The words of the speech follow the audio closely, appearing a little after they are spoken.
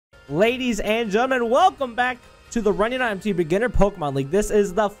Ladies and gentlemen, welcome back to the Running on MT Beginner Pokemon League. This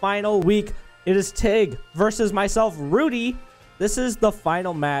is the final week. It is Tig versus myself, Rudy. This is the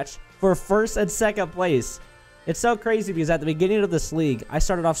final match for first and second place. It's so crazy because at the beginning of this league, I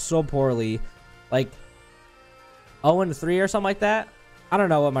started off so poorly, like 0-3 or something like that. I don't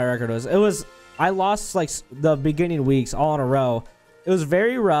know what my record was. I lost like the beginning weeks all in a row. It was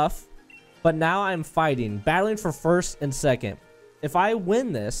very rough, but now I'm battling for first and second. If I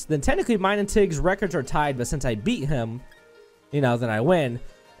win this, then technically mine and Tig's records are tied, but since I beat him, you know, then I win.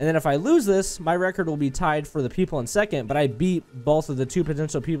 And then if I lose this, my record will be tied for the people in second, but I beat both of the two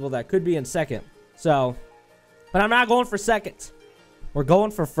potential people that could be in second. So, but I'm not going for second. We're going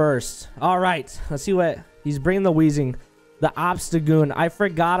for first. All right, let's see what he's bringing. The Wheezing, the Obstagoon. I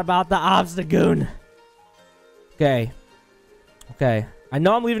forgot about the Obstagoon. Okay. Okay. I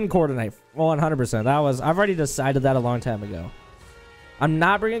know I'm leaving Coordinate. 100%. I've already decided that a long time ago. I'm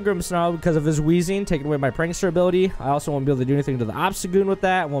not bringing Grimmsnarl because of his Wheezing, taking away my Prankster ability. I also won't be able to do anything to the Obstagoon with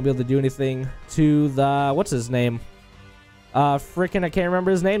that. I won't be able to do anything to the, what's his name? Freaking, I can't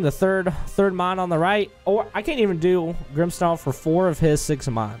remember his name. The third Mon on the right. Or I can't even do Grimmsnarl for 4 of his 6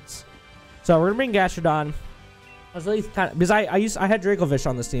 Mons. So we're gonna bring Gastrodon. I was really kind of, because I had Dracovish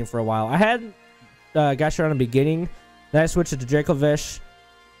on this team for a while. I had Gastrodon in the beginning. Then I switched it to Dracovish.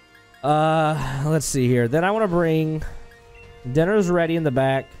 Let's see here. Then I want to bring Dinner's Ready in the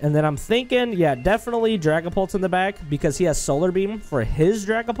back. And then I'm thinking, yeah, definitely Dragapult in the back because he has Solar Beam for his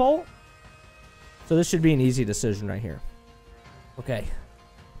Dragapult. So this should be an easy decision right here. Okay.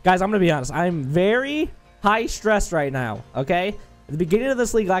 Guys, I'm going to be honest. I'm very high stress right now, okay? At the beginning of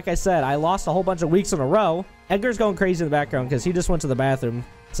this league, like I said, I lost a whole bunch of weeks in a row. Edgar's going crazy in the background because he just went to the bathroom.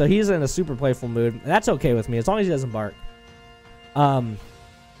 So he's in a super playful mood. And that's okay with me as long as he doesn't bark.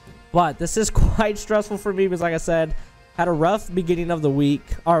 But this is quite stressful for me because, like I said, had a rough beginning of the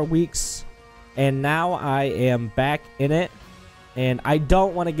weeks, and now I am back in it, and I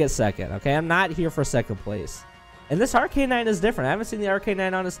don't want to get second, okay? I'm not here for second place. And this Arcanine is different. I haven't seen the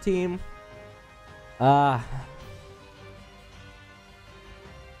Arcanine on his team. I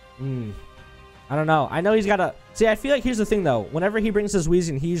don't know. I know he's got a... See, I feel like here's the thing, though. Whenever he brings his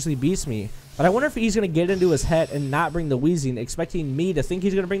Wheezing, he usually beats me. But I wonder if he's going to get into his head and not bring the Wheezing, expecting me to think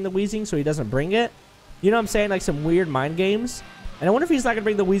he's going to bring the Wheezing so he doesn't bring it. You know what I'm saying? Like some weird mind games. And I wonder if he's not going to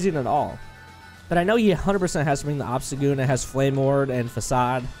bring the Wheezing at all. But I know he 100% has to bring the Obstagoon. It has Flame Ward and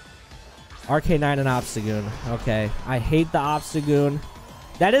Facade. Arcanine and Obstagoon. Okay. I hate the Obstagoon.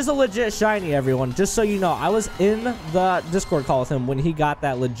 That is a legit shiny, everyone. Just so you know, I was in the Discord call with him when he got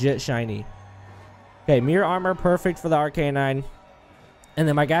that legit shiny. Okay, Mirror Armor, perfect for the Arcanine. And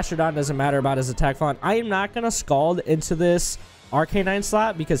then my Gastrodon doesn't matter about his attack font. I am not going to Scald into this Arcanine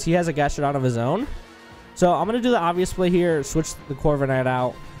slot because he has a Gastrodon of his own. So I'm going to do the obvious play here. Switch the Corviknight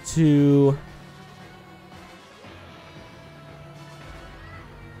out to...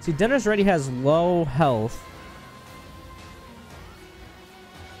 See, Dinner's Ready has low health.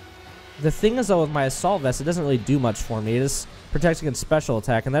 The thing is, though, with my Assault Vest, it doesn't really do much for me. It just protects against special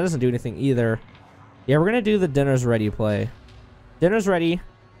attack, and that doesn't do anything either. Yeah, we're going to do the Dinner's Ready play. Dinner's Ready.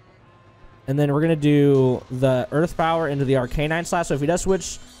 And then we're going to do the Earth Power into the Arcanine slot. So if he does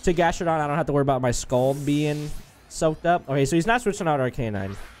switch to Gastrodon, I don't have to worry about my Scald being soaked up. Okay, so he's not switching out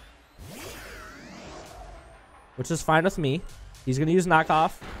Arcanine, which is fine with me. He's going to use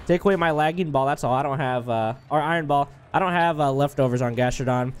Knockoff. Take away my Lagging Ball. That's all. I don't have... or Iron Ball. I don't have leftovers on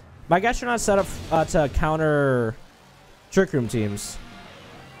Gastrodon. My Gastrodon's set up to counter Trick Room teams.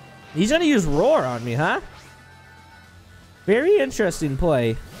 He's going to use Roar on me, huh? Very interesting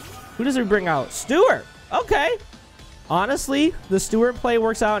play. Who does he bring out? Stewart. Okay. Honestly, the Stewart play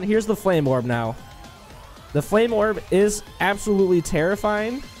works out, and here's the Flame Orb now. The Flame Orb is absolutely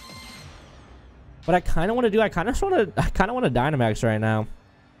terrifying. What I kind of want to do, I kind of want to Dynamax right now.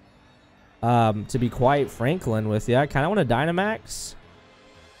 To be quite franklin with you, I kind of want to Dynamax.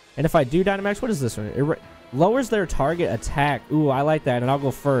 And if I do Dynamax, what is this one? It lowers their target attack. Ooh, I like that, and I'll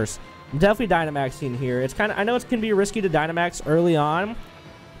go first. I'm definitely Dynamaxing here. It's kind of, I know it can be risky to Dynamax early on,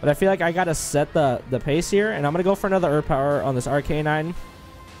 but I feel like I gotta set the pace here, and I'm gonna go for another Earth Power on this Arcanine.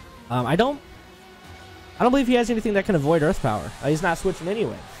 I don't believe he has anything that can avoid Earth Power. He's not switching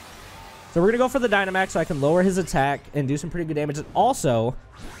anyway. So we're gonna go for the Dynamax so I can lower his attack and do some pretty good damage. And also,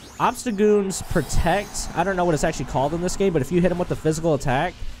 Obstagoons protect. I don't know what it's actually called in this game, but if you hit him with the physical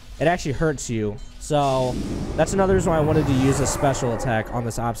attack, it actually hurts you. So that's another reason why I wanted to use a special attack on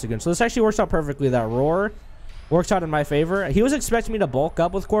this Obstagoon. So this actually works out perfectly. That Roar works out in my favor. He was expecting me to bulk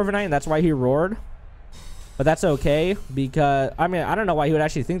up with Corviknight, and that's why he roared. But that's okay, because, I mean, I don't know why he would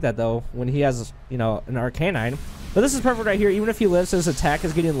actually think that, though, when he has, you know, an Arcanine. But this is perfect right here. Even if he lives, his attack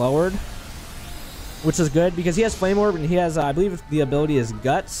is getting lowered, which is good because he has Flame Orb and he has, I believe the ability is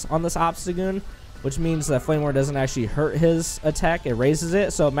Guts on this Obstagoon, which means that Flame Orb doesn't actually hurt his attack. It raises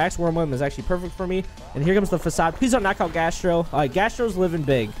it. So Max Wormwim is actually perfect for me. And here comes the Facade. Please don't knock out Gastro. Gastro's living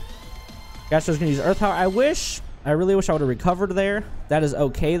big. Gastro's going to use Earth Power. I really wish I would have recovered there. That is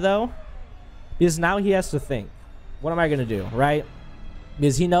okay, though. Because now he has to think. What am I going to do, right?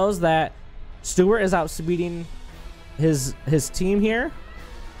 Because he knows that Stewart is outspeeding his team here.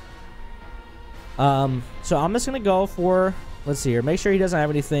 So I'm just going to go for... Let's see here. Make sure he doesn't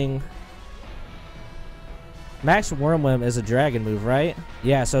have anything... Max Wormwim is a dragon move, right?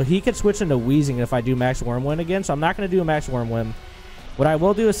 Yeah, so he could switch into Wheezing if I do Max Wormwim again. So I'm not going to do a Max Wormwim. What I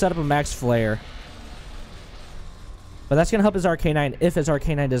will do is set up a Max Flare. But that's going to help his Arcanine if his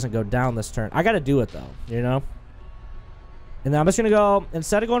Arcanine doesn't go down this turn. I got to do it, though, you know? And then I'm just going to go,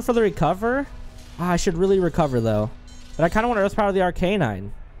 instead of going for the Recover, I should really Recover, though. But I kind of want to Earth Power the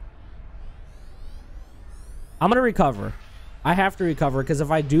Arcanine. I'm going to Recover. I have to Recover, because if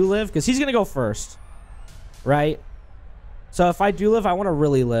I do live, because he's going to go first. Right? So if I do live, I want to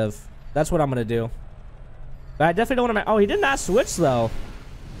really live. That's what I'm going to do. But I definitely don't want to... Oh, he did not switch, though.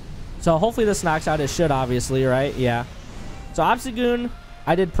 So hopefully this knocks out. It should, obviously, right? Yeah. So Obstagoon,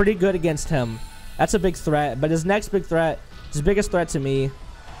 I did pretty good against him. That's a big threat. But his next big threat, his biggest threat to me,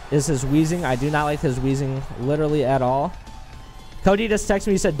 is his Wheezing. I do not like his Wheezing literally at all. Cody just texted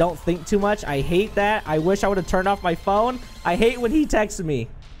me. He said, don't think too much. I hate that. I wish I would have turned off my phone. I hate when he texts me.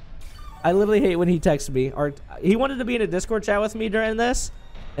 I literally hate when he texts me. Or he wanted to be in a Discord chat with me during this.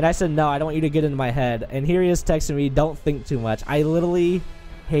 And I said, no, I don't want you to get into my head. And here he is texting me, don't think too much. I literally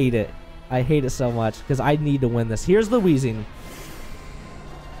hate it. I hate it so much because I need to win this. Here's the Wheezing.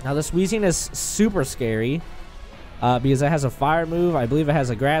 Now, this Wheezing is super scary because it has a fire move. I believe it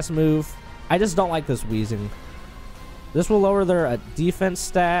has a grass move. I just don't like this Wheezing. This will lower their defense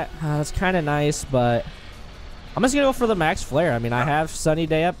stat. That's kind of nice, but... I'm just going to go for the Max Flare. I mean, I have Sunny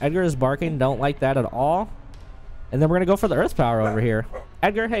Day up. Edgar is barking. Don't like that at all. And then we're going to go for the Earth Power over here.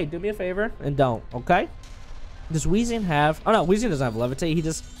 Edgar, hey, do me a favor and don't, okay? Does Wheezing have... Oh, no, Wheezing doesn't have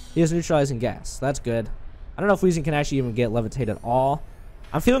Levitate. He has Neutralizing Gas. That's good. I don't know if Wheezing can actually even get Levitate at all.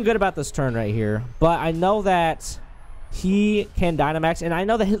 I'm feeling good about this turn right here. But I know that he can Dynamax. And I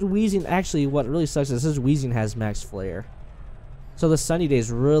know that his Wheezing... Actually, what really sucks is his Wheezing has Max Flare. So the Sunny Day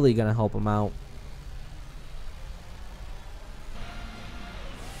is really going to help him out.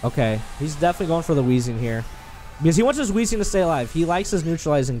 Okay, he's definitely going for the Wheezing here. Because he wants his Wheezing to stay alive. He likes his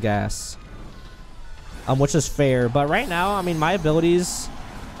Neutralizing Gas. Which is fair. But right now, I mean, my abilities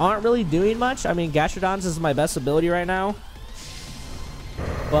aren't really doing much. I mean, Gastrodon's is my best ability right now.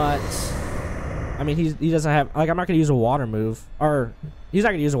 But, I mean, he doesn't have... Like, I'm not going to use a Water move. Or, he's not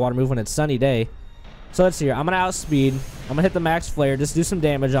going to use a Water move when it's Sunny Day. So let's see here. I'm going to outspeed. I'm going to hit the Max Flare. Just do some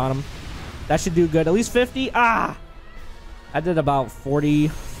damage on him. That should do good. At least 50. Ah! I did about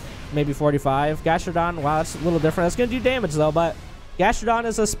 40, maybe 45. Gastrodon, wow, that's a little different. That's going to do damage, though, but Gastrodon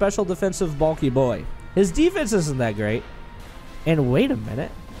is a special defensive bulky boy. His defense isn't that great. And wait a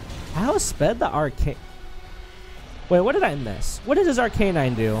minute. How sped the Arcane... Wait, what did I miss? What did his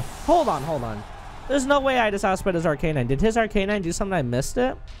Arcanine do? Hold on, hold on. There's no way I just outsped his Arcanine. Did his Arcanine do something I missed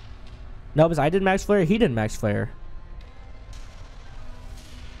it? No, because I did Max Flare. He did Max Flare.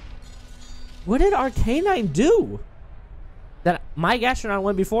 What did Arcanine do that my Gastrodon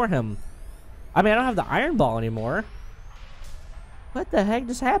went before him? I mean, I don't have the Iron Ball anymore. What the heck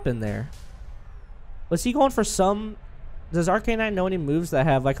just happened there? Was he going for some... Does Arcanine know any moves that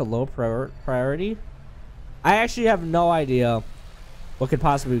have like a low priority? I actually have no idea what could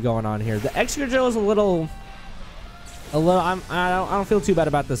possibly be going on here. The Excadrill is a little... I don't feel too bad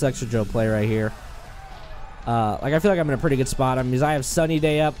about this Excadrill play right here. Like, I feel like I'm in a pretty good spot. I mean, because I have Sunny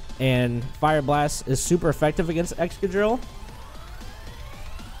Day up, and Fire Blast is super effective against Excadrill.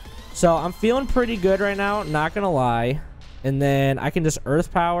 So, I'm feeling pretty good right now, not gonna lie. And then I can just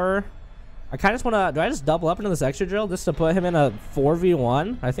Earth Power. I kind of just want to... Do I just double up into this Excadrill just to put him in a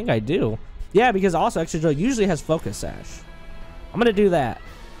 4v1? I think I do. Yeah, because also Excadrill usually has Focus Sash. I'm gonna do that.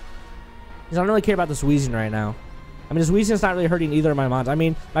 Because I don't really care about this Weezing right now. I mean, this Weezing is not really hurting either of my mons. I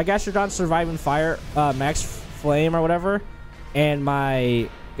mean, my Gastrodon's surviving fire, Max Flame or whatever, and my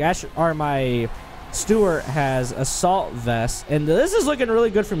Stewart has Assault Vest, and this is looking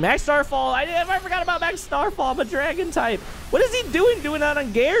really good for Max Starfall. I forgot about Max Starfall. I'm a Dragon type. What is he doing that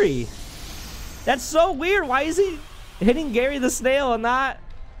on Gary? That's so weird. Why is he hitting Gary the Snail and not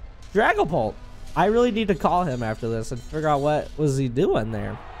Dragapult? I really need to call him after this and figure out what was he doing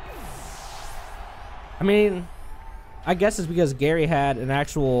there. I mean, I guess it's because Gary had an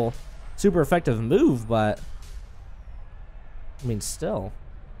actual super effective move, but I mean, still.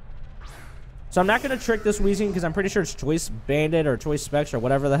 So I'm not going to trick this Weezing because I'm pretty sure it's Choice Bandit or Choice Specs or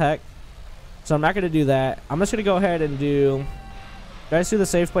whatever the heck. So I'm not going to do that. I'm just going to go ahead and do... Do I just do the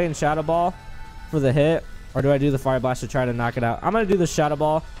safe play and Shadow Ball for the hit? Or do I do the Fire Blast to try to knock it out? I'm going to do the Shadow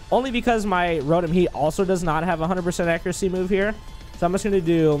Ball. Only because my Rotom Heat also does not have a 100% accuracy move here. So I'm just going to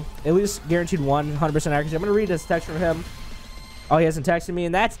do at least guaranteed 100% accuracy. I'm going to read this text from him. Oh, he hasn't texted me.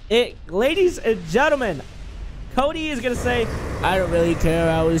 And that's it. Ladies and gentlemen. Cody is going to say, I don't really care.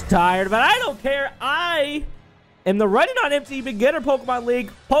 I was tired. But I don't care. I am the Running on Empty Beginner Pokemon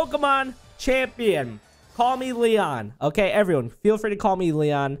League Pokemon Champion. Call me Leon. Okay, everyone. Feel free to call me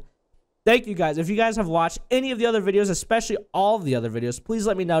Leon. Thank you, guys. If you guys have watched any of the other videos, especially all of the other videos, please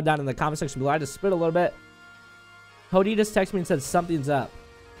let me know down in the comment section below. I just spit a little bit. Cody just texted me and said something's up.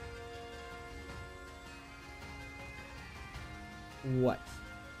 What?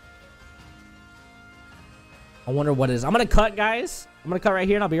 I wonder what it is. I'm going to cut, guys. I'm going to cut right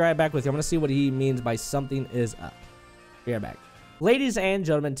here, and I'll be right back with you. I'm going to see what he means by something is up. Be right back. Ladies and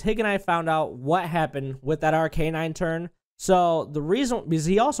gentlemen, Tig and I found out what happened with that Arcanine turn. So the reason, because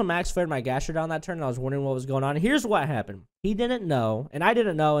he also max flared my Gastrodon that turn, and I was wondering what was going on. Here's what happened. He didn't know, and I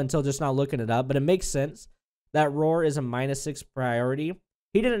didn't know until just now looking it up, but it makes sense that Roar is a -6 priority.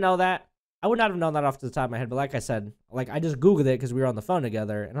 He didn't know that. I would not have known that off the top of my head, but like I said, like I just Googled it because we were on the phone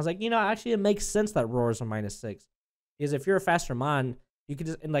together, and I was like, you know, actually it makes sense that Roar is a -6. Because if you're a faster Mon, you could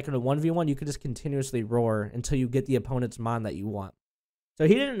just, in like in a 1v1, you could just continuously Roar until you get the opponent's Mon that you want. So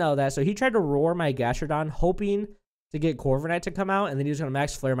he didn't know that, so he tried to Roar my Gastrodon, hoping to get Corviknight to come out, and then he was going to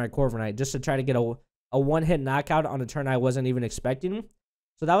max flare my Corviknight just to try to get a one-hit knockout on a turn I wasn't even expecting.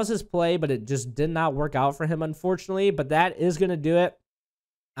 So that was his play, but it just did not work out for him, unfortunately. But that is going to do it.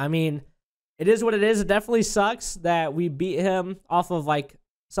 I mean, it is what it is. It definitely sucks that we beat him off of, like,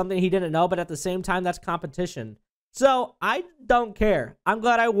 something he didn't know, but at the same time, that's competition. So I don't care. I'm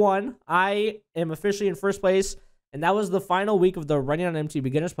glad I won. I am officially in first place, and that was the final week of the Running on Empty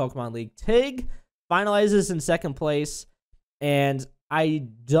Beginners Pokemon League. Tig finalizes in second place, and I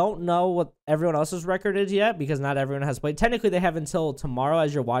don't know what everyone else's record is yet because not everyone has played. Technically, they have until tomorrow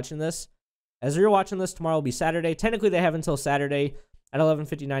as you're watching this. As you're watching this, tomorrow will be Saturday. Technically, they have until Saturday at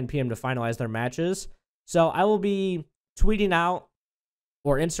 11:59 p.m. to finalize their matches. So I will be tweeting out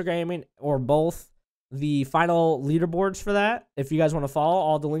or Instagramming or both the final leaderboards for that. If you guys want to follow,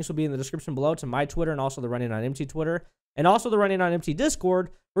 all the links will be in the description below to my Twitter and also the Running on Empty Twitter. And also the Running on Empty Discord.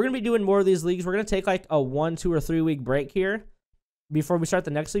 We're going to be doing more of these leagues. We're going to take like a 1, 2, or 3 week break here before we start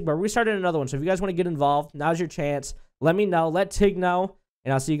the next league. But we started another one. So if you guys want to get involved, now's your chance. Let me know. Let Tig know.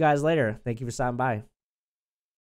 And I'll see you guys later. Thank you for stopping by.